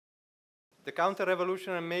The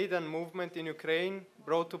counter-revolutionary Maidan movement in Ukraine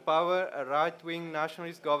brought to power a right-wing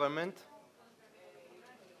nationalist government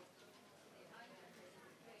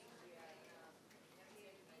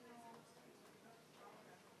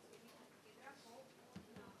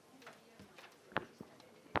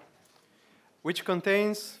which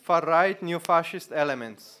contains far-right neo-fascist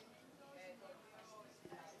elements.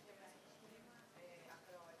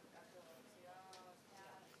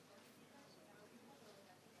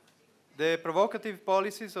 The provocative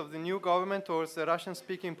policies of the new government towards the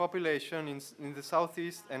Russian-speaking population in the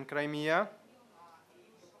southeast and Crimea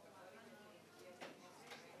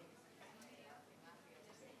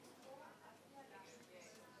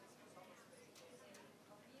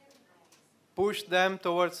pushed them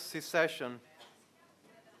towards secession.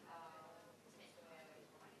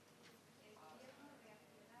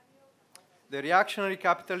 The reactionary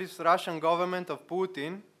capitalist Russian government of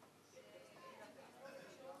Putin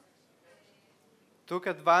took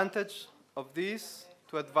advantage of this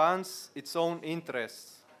to advance its own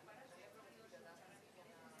interests.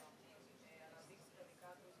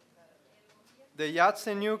 The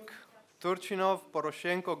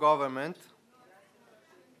Yatsenyuk-Turchinov-Poroshenko government,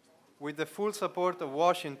 with the full support of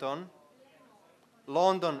Washington,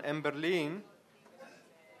 London, and Berlin,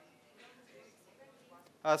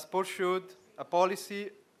 has pursued a policy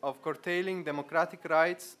of curtailing democratic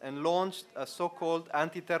rights and launched a so-called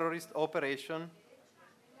anti-terrorist operation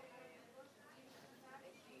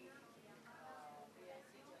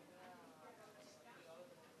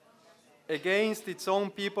against its own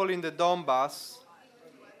people in the Donbass,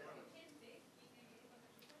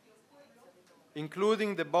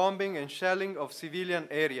 including the bombing and shelling of civilian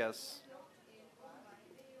areas.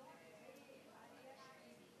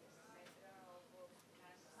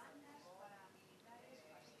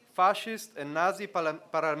 Fascist and Nazi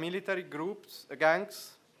paramilitary groups,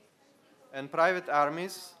 gangs, and private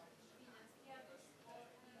armies,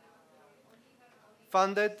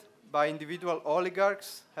 funded by individual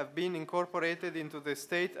oligarchs, have been incorporated into the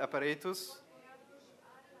state apparatus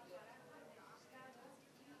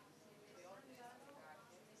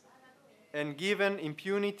and given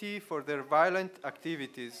impunity for their violent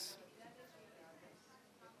activities.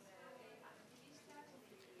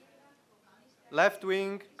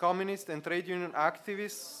 Left-wing communist and trade union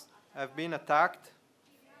activists have been attacked,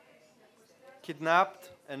 kidnapped,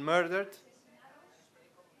 and murdered.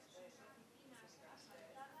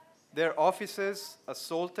 Their offices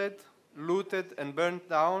assaulted, looted, and burned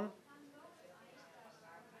down,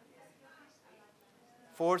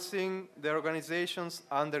 forcing their organizations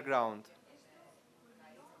underground.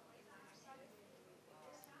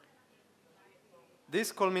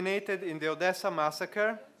 This culminated in the Odessa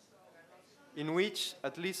massacre, in which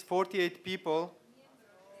at least 48 people,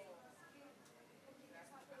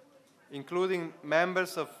 including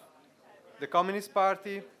members of the Communist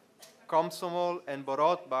Party, Komsomol, and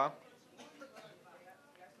Borodba,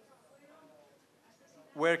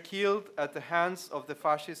 were killed at the hands of the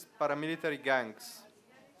fascist paramilitary gangs.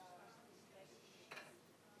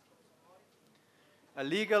 A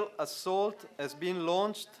legal assault has been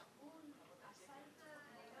launched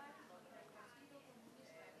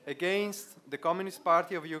against the Communist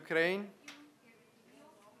Party of Ukraine,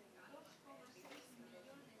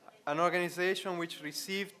 an organization which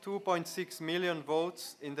received 2.6 million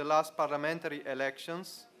votes in the last parliamentary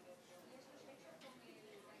elections,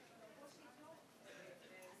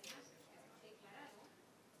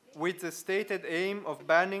 with the stated aim of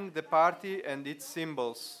banning the party and its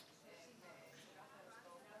symbols.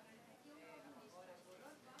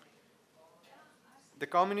 The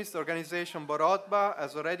communist organization Borodba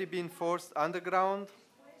has already been forced underground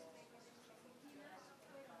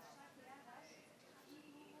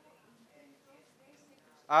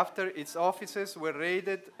after its offices were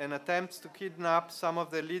raided and attempts to kidnap some of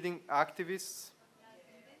the leading activists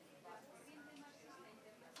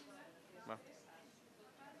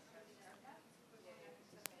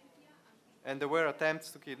and there were attempts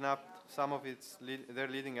to kidnap some of their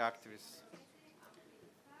leading activists.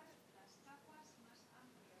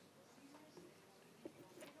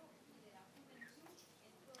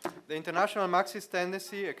 The International Marxist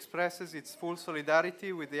Tendency expresses its full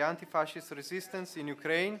solidarity with the anti-fascist resistance in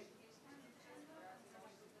Ukraine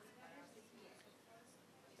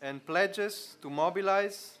and pledges to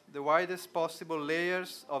mobilize the widest possible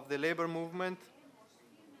layers of the labor movement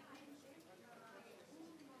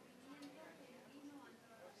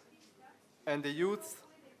and the youth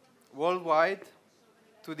worldwide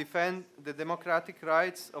to defend the democratic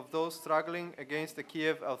rights of those struggling against the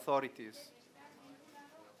Kiev authorities.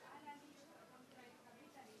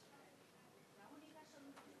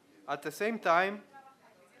 At the same time,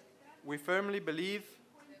 we firmly believe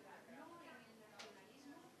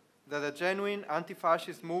that a genuine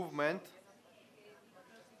anti-fascist movement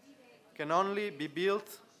can only be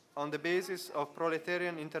built on the basis of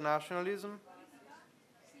proletarian internationalism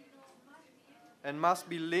and must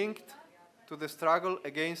be linked to the struggle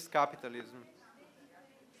against capitalism.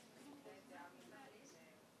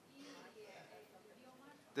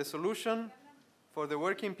 The solution for the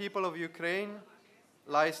working people of Ukraine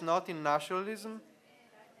lies not in nationalism,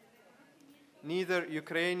 neither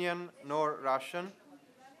Ukrainian nor Russian,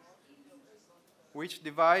 which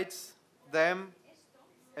divides them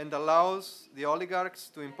and allows the oligarchs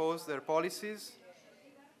to impose their policies,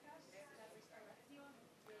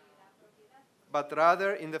 but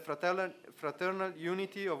rather in the fraternal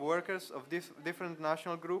unity of workers of different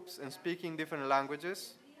national groups and speaking different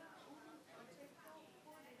languages,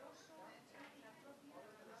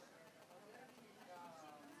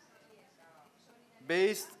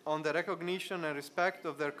 based on the recognition and respect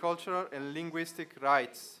of their cultural and linguistic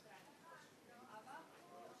rights.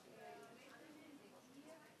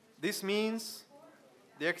 This means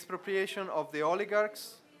the expropriation of the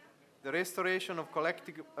oligarchs, the restoration of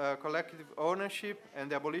collective ownership, and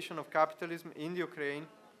the abolition of capitalism in Ukraine,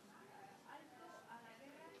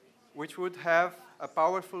 which would have a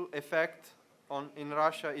powerful effect in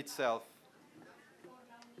Russia itself.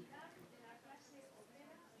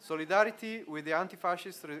 Solidarity with the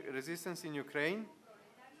anti-fascist resistance in Ukraine,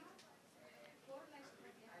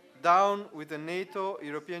 down with the NATO,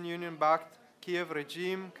 European Union-backed Kiev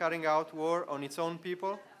regime carrying out war on its own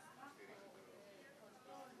people,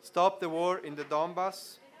 stop the war in the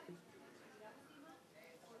Donbass,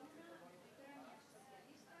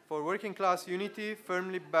 for working class unity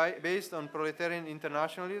firmly based on proletarian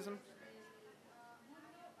internationalism,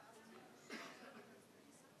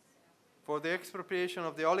 for the expropriation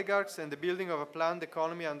of the oligarchs and the building of a planned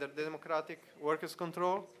economy under democratic workers'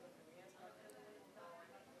 control,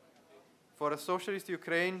 for a socialist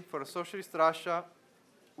Ukraine, for a socialist Russia,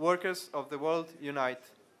 workers of the world unite.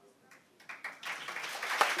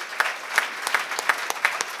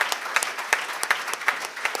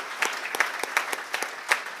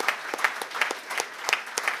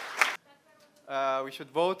 We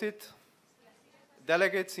should vote it.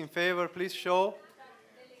 Delegates in favor, please show.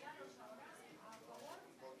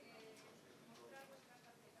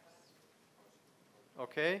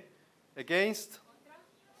 Okay. Against?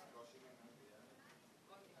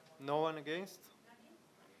 No one against?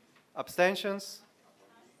 Abstentions?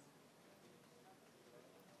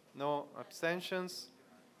 No abstentions.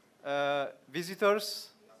 Visitors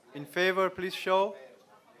in favor, please show.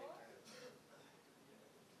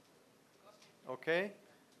 Okay.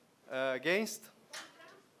 Against?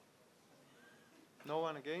 No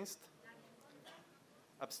one against.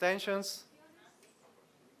 Abstentions?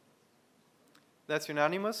 That's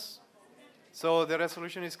unanimous. So the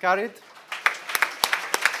resolution is carried.